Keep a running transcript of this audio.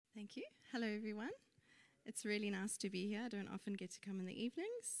Thank you. Hello, everyone. It's really nice to be here. I don't often get to come in the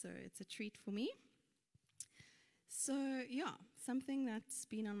evenings, so it's a treat for me. So, something that's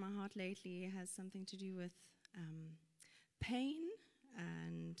been on my heart lately has something to do with pain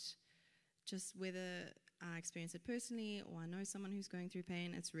and just whether I experience it personally or I know someone who's going through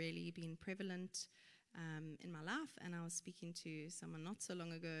pain. It's really been prevalent in my life, and I was speaking to someone not so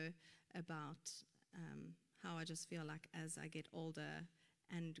long ago about how I just feel like as I get older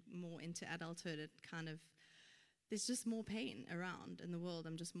and more into adulthood, there's just more pain around in the world.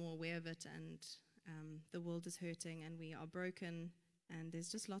 I'm just more aware of it, and the world is hurting, and we are broken, and there's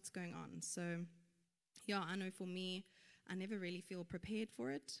just lots going on. So, I know for me, I never really feel prepared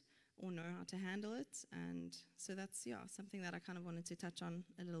for it or know how to handle it, and so that's, something that I kind of wanted to touch on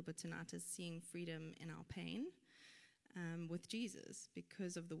a little bit tonight, is seeing freedom in our pain with Jesus,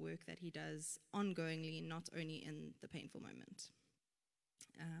 because of the work that he does ongoingly, not only in the painful moment.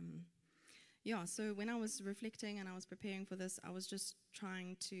 So when I was reflecting and I was preparing for this, I was just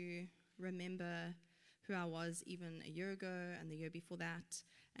trying to remember who I was even a year ago and the year before that,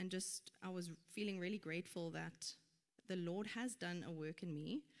 and just I was feeling really grateful that the Lord has done a work in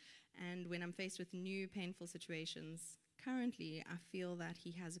me, and when I'm faced with new painful situations currently, I feel that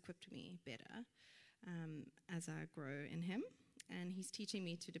he has equipped me better as I grow in him, and he's teaching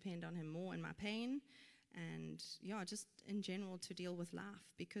me to depend on him more in my pain, and just in general to deal with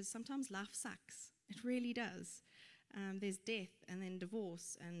life, because sometimes life sucks. It really does. There's death, and then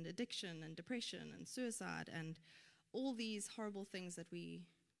divorce, and addiction, and depression, and suicide, and all these horrible things that we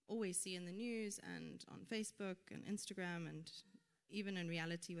always see in the news and on Facebook and Instagram, and even in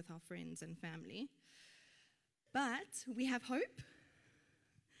reality with our friends and family. But we have hope.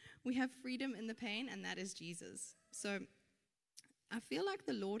 We have freedom in the pain, and that is Jesus. So I feel like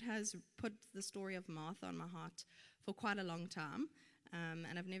the Lord has put the story of Martha on my heart for quite a long time,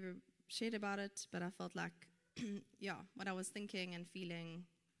 and I've never shared about it, but I felt like, what I was thinking and feeling,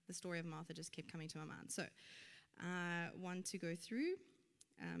 the story of Martha just kept coming to my mind. So I want to go through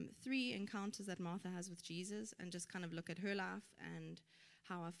 3 encounters that Martha has with Jesus, and just kind of look at her life and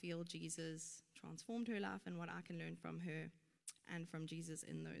how I feel Jesus transformed her life, and what I can learn from her and from Jesus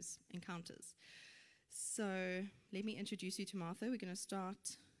in those encounters. So let me introduce you to Martha. We're going to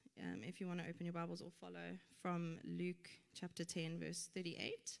start, if you want to open your Bibles or follow, from Luke chapter 10, verse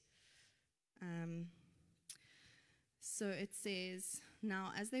 38. So it says,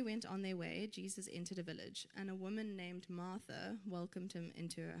 "Now as they went on their way, Jesus entered a village, and a woman named Martha welcomed him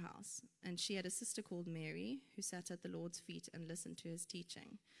into her house. And she had a sister called Mary, who sat at the Lord's feet and listened to his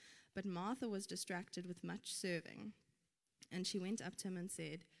teaching. But Martha was distracted with much serving. And she went up to him and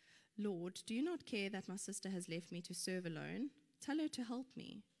said, 'Lord, do you not care that my sister has left me to serve alone? Tell her to help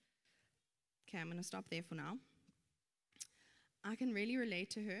me.'" Okay, I'm going to stop there for now. I can really relate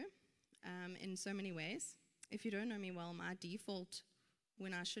to her in so many ways. If you don't know me well, my default,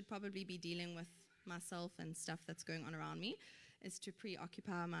 when I should probably be dealing with myself and stuff that's going on around me, is to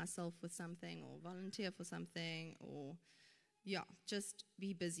preoccupy myself with something, or volunteer for something, or just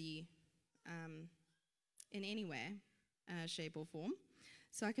be busy in any way, shape or form.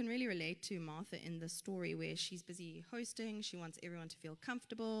 So I can really relate to Martha in the story, where she's busy hosting. She wants everyone to feel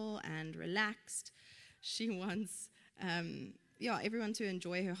comfortable and relaxed. She wants everyone to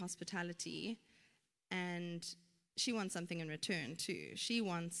enjoy her hospitality, and she wants something in return too. She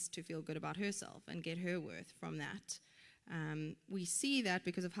wants to feel good about herself and get her worth from that. We see that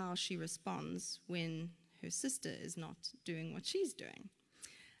because of how she responds when her sister is not doing what she's doing.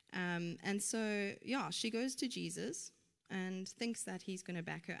 And so, she goes to Jesus and thinks that he's going to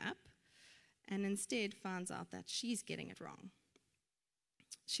back her up, and instead finds out that she's getting it wrong.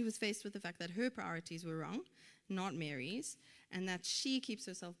 She was faced with the fact that her priorities were wrong, not Mary's, and that she keeps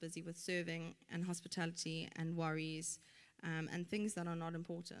herself busy with serving and hospitality and worries and things that are not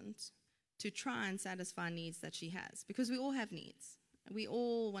important, to try and satisfy needs that she has. Because we all have needs. We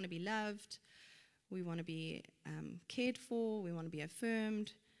all want to be loved. We want to be cared for. We want to be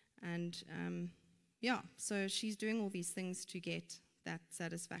affirmed. And so she's doing all these things to get that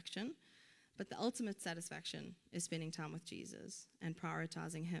satisfaction. But the ultimate satisfaction is spending time with Jesus and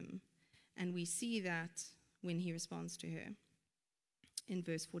prioritizing him. And we see that when he responds to her. In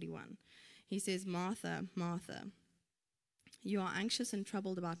verse 41, he says, "Martha, Martha, you are anxious and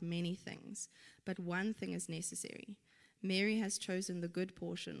troubled about many things, but one thing is necessary. Mary has chosen the good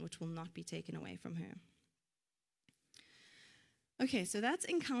portion, which will not be taken away from her." Okay, so that's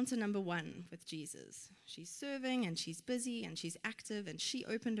encounter number 1 with Jesus. She's serving, and she's busy, and she's active, and she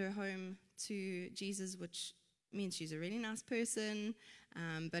opened her home to Jesus, which means she's a really nice person,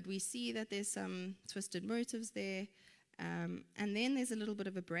 but we see that there's some twisted motives there, And then there's a little bit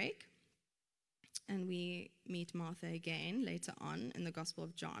of a break, and we meet Martha again later on in the Gospel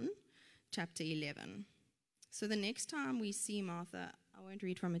of John, chapter 11. So the next time we see Martha, I won't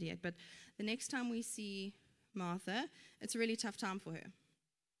read from it yet, but the next time we see Martha, it's a really tough time for her.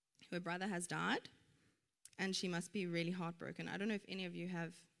 Her brother has died, and she must be really heartbroken. I don't know if any of you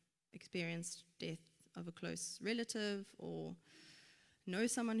have experienced death of a close relative or know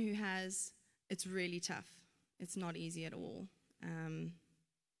someone who has. It's really tough. It's not easy at all.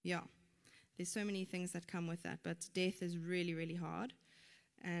 There's so many things that come with that, but death is really, really hard.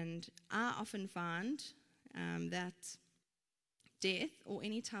 And I often find that death or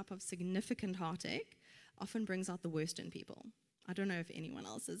any type of significant heartache often brings out the worst in people. I don't know if anyone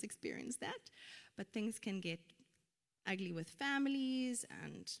else has experienced that, but things can get ugly with families,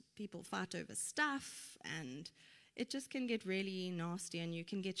 and people fight over stuff, and it just can get really nasty, and you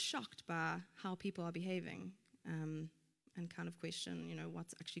can get shocked by how people are behaving, and kind of question,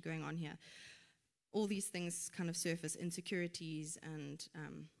 what's actually going on here. All these things kind of surface, insecurities and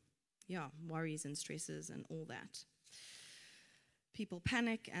worries and stresses and all that. People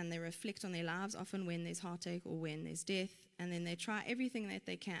panic and they reflect on their lives often when there's heartache or when there's death, and then they try everything that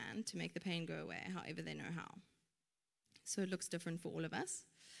they can to make the pain go away, however they know how. So it looks different for all of us.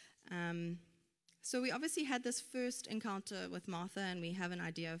 So we obviously had this first encounter with Martha, and we have an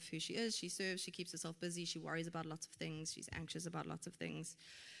idea of who she is. She serves, she keeps herself busy, she worries about lots of things, she's anxious about lots of things.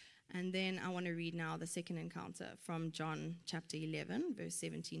 And then I want to read now the second encounter from John chapter 11, verse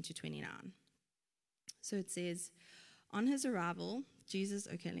 17 to 29. So it says, on his arrival, Jesus,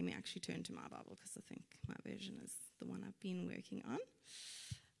 okay, let me actually turn to my Bible because I think my version is the one I've been working on.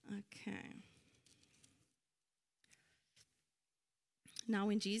 Okay. Now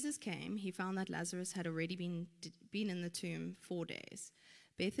when Jesus came, he found that Lazarus had already been in the tomb 4 days.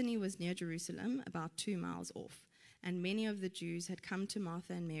 Bethany was near Jerusalem, about 2 miles off, and many of the Jews had come to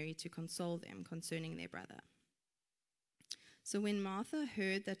Martha and Mary to console them concerning their brother. So when Martha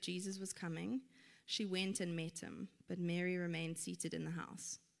heard that Jesus was coming, she went and met him, but Mary remained seated in the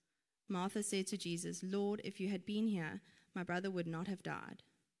house. Martha said to Jesus, Lord, if you had been here, my brother would not have died.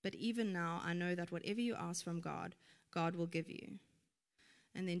 But even now I know that whatever you ask from God, God will give you.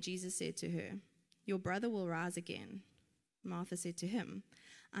 And then Jesus said to her, your brother will rise again. Martha said to him,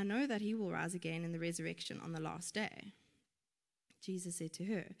 I know that he will rise again in the resurrection on the last day. Jesus said to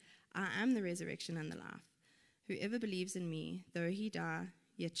her, I am the resurrection and the life. Whoever believes in me, though he die,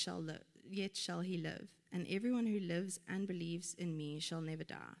 yet shall he live. And everyone who lives and believes in me shall never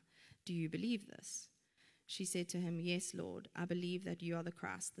die. Do you believe this? She said to him, yes, Lord, I believe that you are the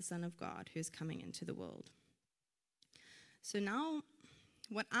Christ, the Son of God, who is coming into the world. So now,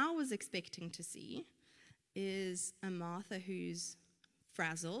 what I was expecting to see is a Martha who's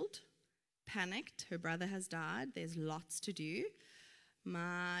frazzled, panicked. Her brother has died. There's lots to do.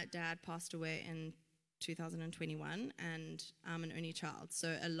 My dad passed away in 2021, and I'm an only child.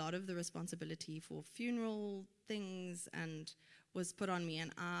 So a lot of the responsibility for funeral things and was put on me,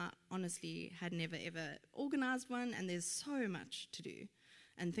 and I honestly had never ever organized one, and there's so much to do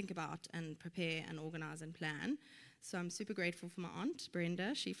and think about and prepare and organize and plan. So I'm super grateful for my aunt,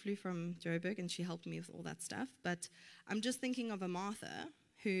 Brenda. She flew from Joburg and she helped me with all that stuff. But I'm just thinking of a Martha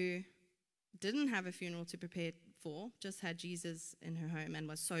who didn't have a funeral to prepare for, just had Jesus in her home and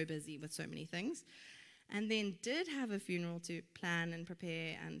was so busy with so many things. And then did have a funeral to plan and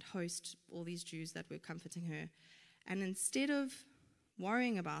prepare and host all these Jews that were comforting her. And instead of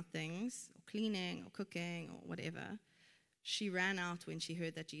worrying about things, or cleaning or cooking or whatever, she ran out when she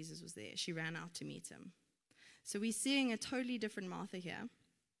heard that Jesus was there. She ran out to meet him. So we're seeing a totally different Martha here,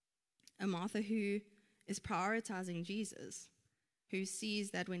 a Martha who is prioritizing Jesus, who sees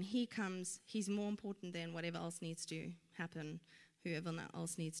that when he comes, he's more important than whatever else needs to happen, whoever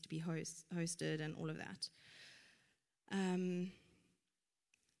else needs to be hosted and all of that.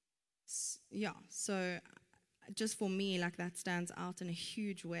 So just for me, like that stands out in a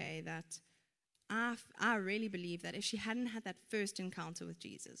huge way, that I really believe that if she hadn't had that first encounter with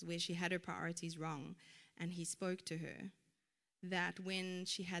Jesus, where she had her priorities wrong, and he spoke to her, that when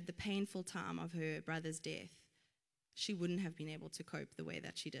she had the painful time of her brother's death, she wouldn't have been able to cope the way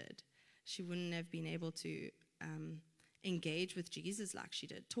that she did. She wouldn't have been able to engage with Jesus like she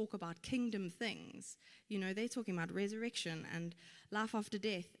did, talk about kingdom things. You know, they're talking about resurrection and life after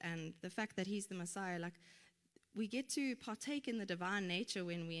death and the fact that he's the Messiah. Like, we get to partake in the divine nature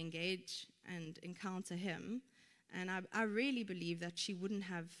when we engage and encounter him. And I really believe that she wouldn't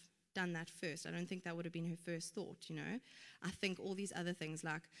have done that first. I don't think that would have been her first thought, you know. I think all these other things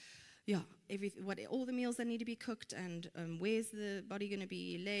like all the meals that need to be cooked, and where's the body going to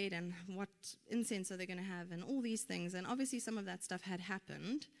be laid, and what incense are they going to have, and all these things. And obviously some of that stuff had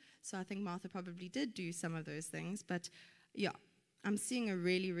happened, so I think Martha probably did do some of those things. But yeah, I'm seeing a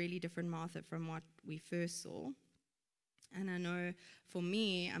really, really different Martha from what we first saw. And I know for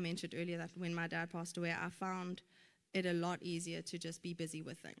me, I mentioned earlier that when my dad passed away, I found it a lot easier to just be busy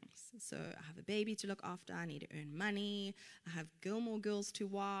with things. So I have a baby to look after, I need to earn money, I have Gilmore Girls to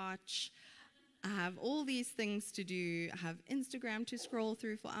watch, I have all these things to do, I have Instagram to scroll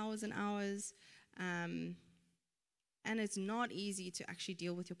through for hours and hours, and it's not easy to actually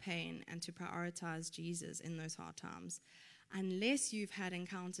deal with your pain and to prioritize Jesus in those hard times unless you've had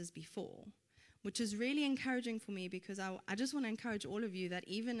encounters before, which is really encouraging for me, because I just want to encourage all of you that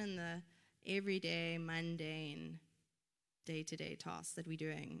even in the everyday, mundane, day-to-day tasks that we're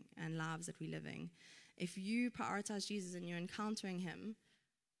doing and lives that we're living, if you prioritize Jesus and you're encountering him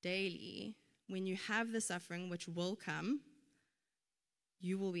daily, when you have the suffering, which will come,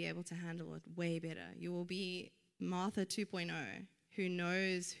 you will be able to handle it way better. You will be Martha 2.0, who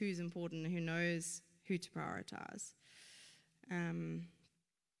knows who's important, who knows who to prioritize.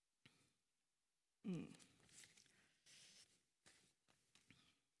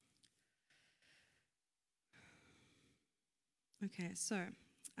 Okay, so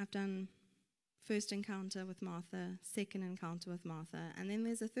I've done first encounter with Martha, second encounter with Martha, and then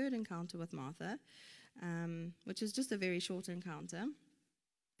there's a third encounter with Martha, which is just a very short encounter,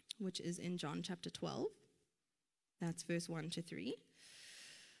 which is in John chapter 12. That's verse 1 to 3.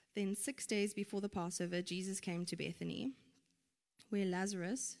 Then 6 days before the Passover, Jesus came to Bethany, where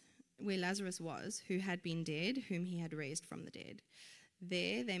Lazarus was, who had been dead, whom he had raised from the dead.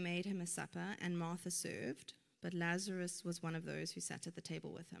 There they made him a supper, and Martha served, but Lazarus was one of those who sat at the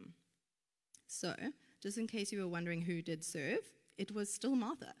table with him. So, just in case you were wondering who did serve, it was still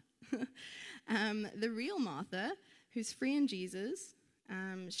Martha. The real Martha, who's free in Jesus,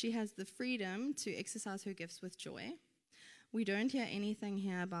 she has the freedom to exercise her gifts with joy. We don't hear anything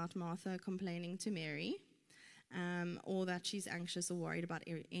here about Martha complaining to Mary, or that she's anxious or worried about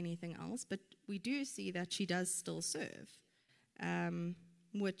anything else, but we do see that she does still serve,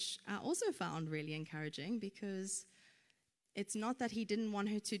 which I also found really encouraging, because it's not that he didn't want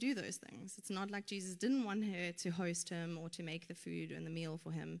her to do those things. It's not like Jesus didn't want her to host him or to make the food and the meal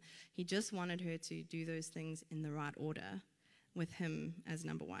for him. He just wanted her to do those things in the right order, with him as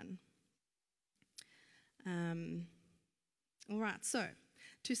number one. All right, so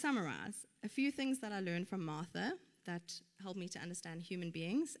to summarize, a few things that I learned from Martha that helped me to understand human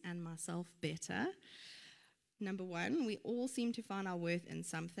beings and myself better. Number one, we all seem to find our worth in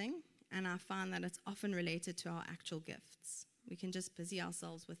something, and I find that it's often related to our actual gifts. We can just busy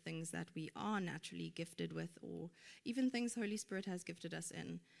ourselves with things that we are naturally gifted with, or even things the Holy Spirit has gifted us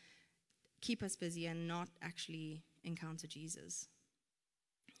in, keep us busy and not actually encounter Jesus.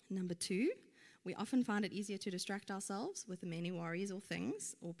 Number two, we often find it easier to distract ourselves with the many worries or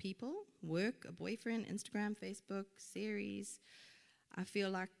things or people, work, a boyfriend, Instagram, Facebook, series. I feel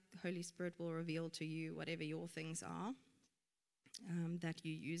like the Holy Spirit will reveal to you whatever your things are that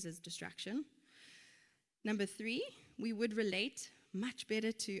you use as distraction. Number three, we would relate much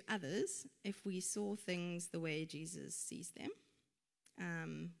better to others if we saw things the way Jesus sees them.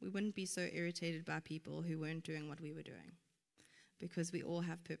 We wouldn't be so irritated by people who weren't doing what we were doing, because we all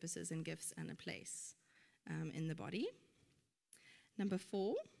have purposes and gifts and a place in the body. Number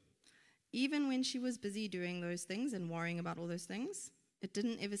four, even when she was busy doing those things and worrying about all those things, it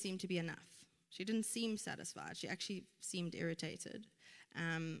didn't ever seem to be enough. She didn't seem satisfied. She actually seemed irritated.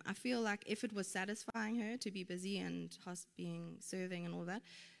 I feel like if it was satisfying her to be busy and serving and all that,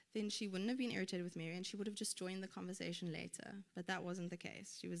 then she wouldn't have been irritated with Mary and she would have just joined the conversation later. But that wasn't the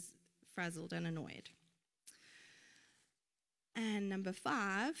case. She was frazzled and annoyed. And number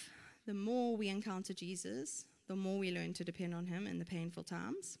five, the more we encounter Jesus, the more we learn to depend on him in the painful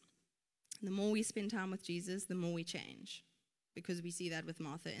times. The more we spend time with Jesus, the more we change, because we see that with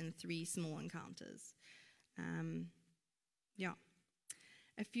Martha in 3 small encounters.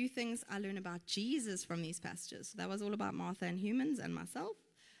 A few things I learned about Jesus from these passages. So that was all about Martha and humans and myself.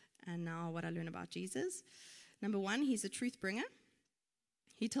 And now what I learned about Jesus. Number one, he's a truth bringer.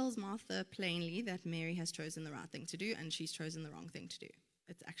 He tells Martha plainly that Mary has chosen the right thing to do and she's chosen the wrong thing to do.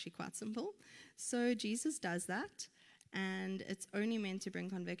 It's actually quite simple. So Jesus does that, and it's only meant to bring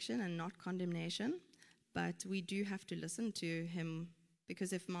conviction and not condemnation. But we do have to listen to him,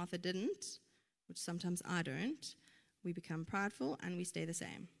 because if Martha didn't, which sometimes I don't, we become prideful and we stay the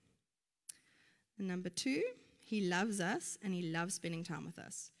same. And number two, he loves us and he loves spending time with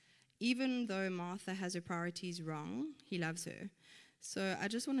us. Even though Martha has her priorities wrong, he loves her. So I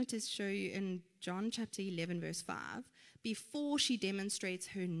just wanted to show you in John chapter 11, verse 5, before she demonstrates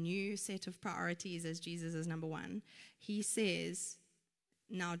her new set of priorities as Jesus is number one, he says,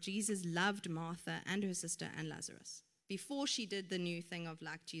 now Jesus loved Martha and her sister and Lazarus. Before she did the new thing of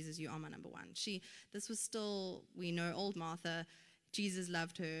like, Jesus, you are my number one. This was still, we know old Martha, Jesus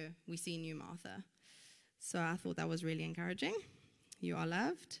loved her, we see new Martha. So I thought that was really encouraging. You are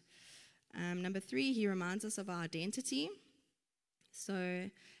loved. Number 3, he reminds us of our identity. So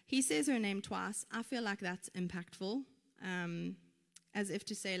he says her name twice. I feel like that's impactful, as if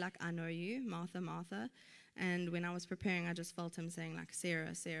to say, like, I know you, Martha, Martha. And when I was preparing, I just felt him saying, like,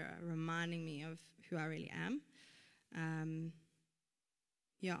 Sarah, Sarah, reminding me of who I really am.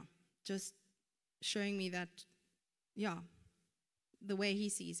 Just showing me that, the way he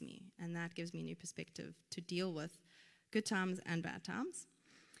sees me. And that gives me new perspective to deal with good times and bad times.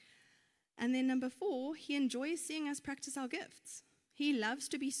 And then number 4, he enjoys seeing us practice our gifts. He loves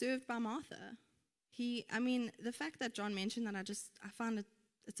to be served by Martha. The fact that John mentioned that, I find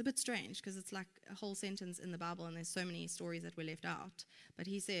it's a bit strange because it's like a whole sentence in the Bible and there's so many stories that were left out. But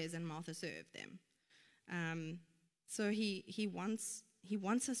he says, and Martha served them. So he wants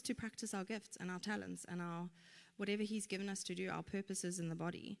us to practice our gifts and our talents and our whatever he's given us to do, our purposes in the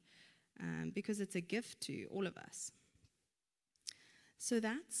body, because it's a gift to all of us. So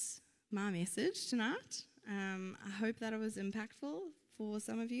that's my message tonight. I hope that it was impactful for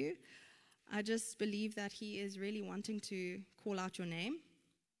some of you. I just believe that he is really wanting to call out your name.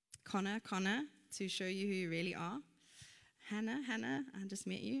 Connor, to show you who you really are. Hannah, I just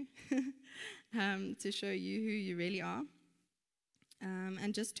met you. To show you who you really are.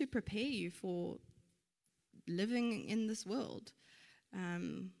 And just to prepare you for living in this world.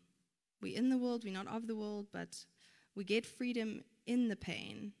 We're in the world, we're not of the world, but we get freedom in the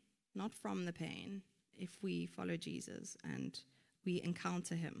pain, not from the pain, if we follow Jesus and we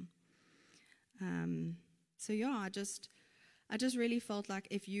encounter him. I just really felt like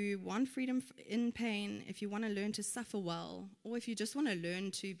if you want freedom in pain, if you want to learn to suffer well, or if you just want to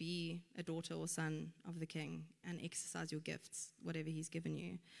learn to be a daughter or son of the King and exercise your gifts, whatever he's given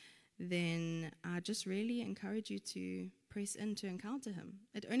you, then I just really encourage you to press in to encounter him.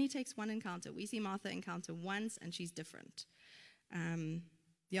 It only takes one encounter. We see Martha encounter once and she's different.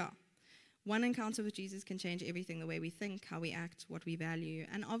 One encounter with Jesus can change everything, the way we think, how we act, what we value.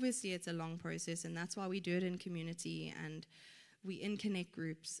 And obviously it's a long process, and that's why we do it in community, and we in connect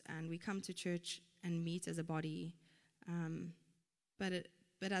groups, and we come to church and meet as a body. But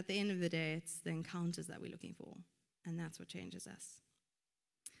at the end of the day, it's the encounters that we're looking for, and that's what changes us.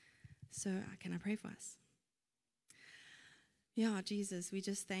 So can I pray for us? Jesus, we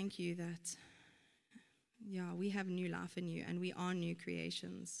just thank you that, we have new life in you, and we are new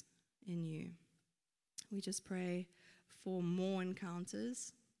creations in you. We just pray for more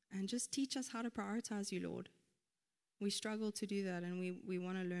encounters, and just teach us how to prioritize you, Lord. We struggle to do that, and we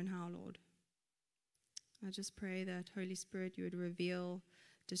want to learn how, Lord. I just pray that, Holy Spirit, you would reveal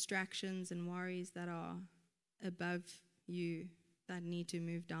distractions and worries that are above you, that need to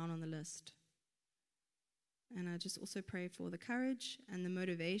move down on the list. And I just also pray for the courage and the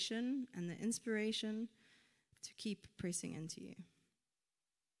motivation and the inspiration to keep pressing into you.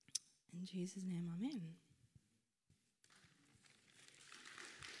 In Jesus' name, amen.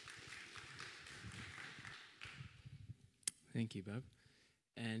 Thank you, Bob.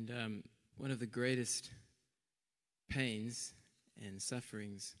 And one of the greatest pains and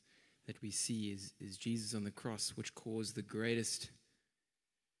sufferings that we see is Jesus on the cross, which caused the greatest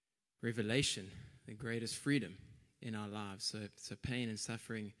revelation, the greatest freedom in our lives. So pain and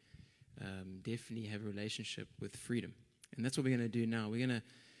suffering definitely have a relationship with freedom. And that's what we're going to do now. We're going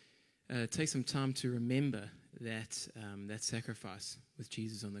to take some time to remember that sacrifice with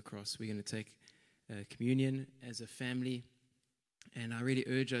Jesus on the cross. We're going to take communion as a family. And I really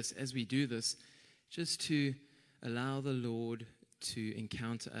urge us as we do this just to allow the Lord to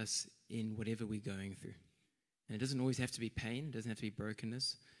encounter us in whatever we're going through. And it doesn't always have to be pain. It doesn't have to be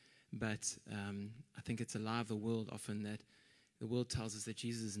brokenness. But I think it's a lie of the world often that the world tells us that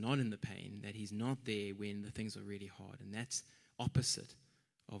Jesus is not in the pain, that he's not there when the things are really hard. And that's opposite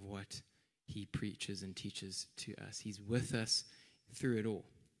of what he preaches and teaches to us. He's with us through it all.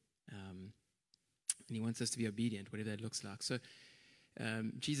 And he wants us to be obedient, whatever that looks like. So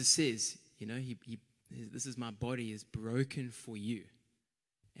Jesus says, this is my body is broken for you.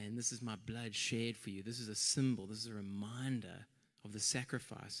 And this is my blood shed for you. This is a symbol. This is a reminder of the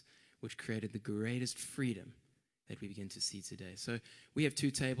sacrifice which created the greatest freedom that we begin to see today. So we have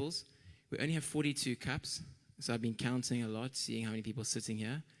 2 tables. We only have 42 cups. So I've been counting a lot, seeing how many people are sitting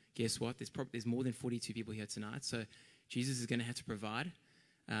here. Guess what? There's more than 42 people here tonight. So Jesus is going to have to provide.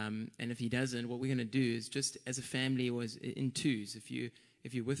 And if he doesn't, what we're going to do is just as a family or in twos, if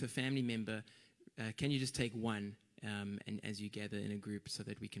you're with a family member, can you just take one and as you gather in a group so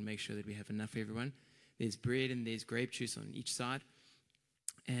that we can make sure that we have enough for everyone? There's bread and there's grape juice on each side.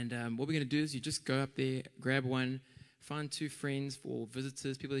 And what we're going to do is you just go up there, grab one, find two friends or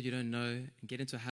visitors, people that you don't know, and get into a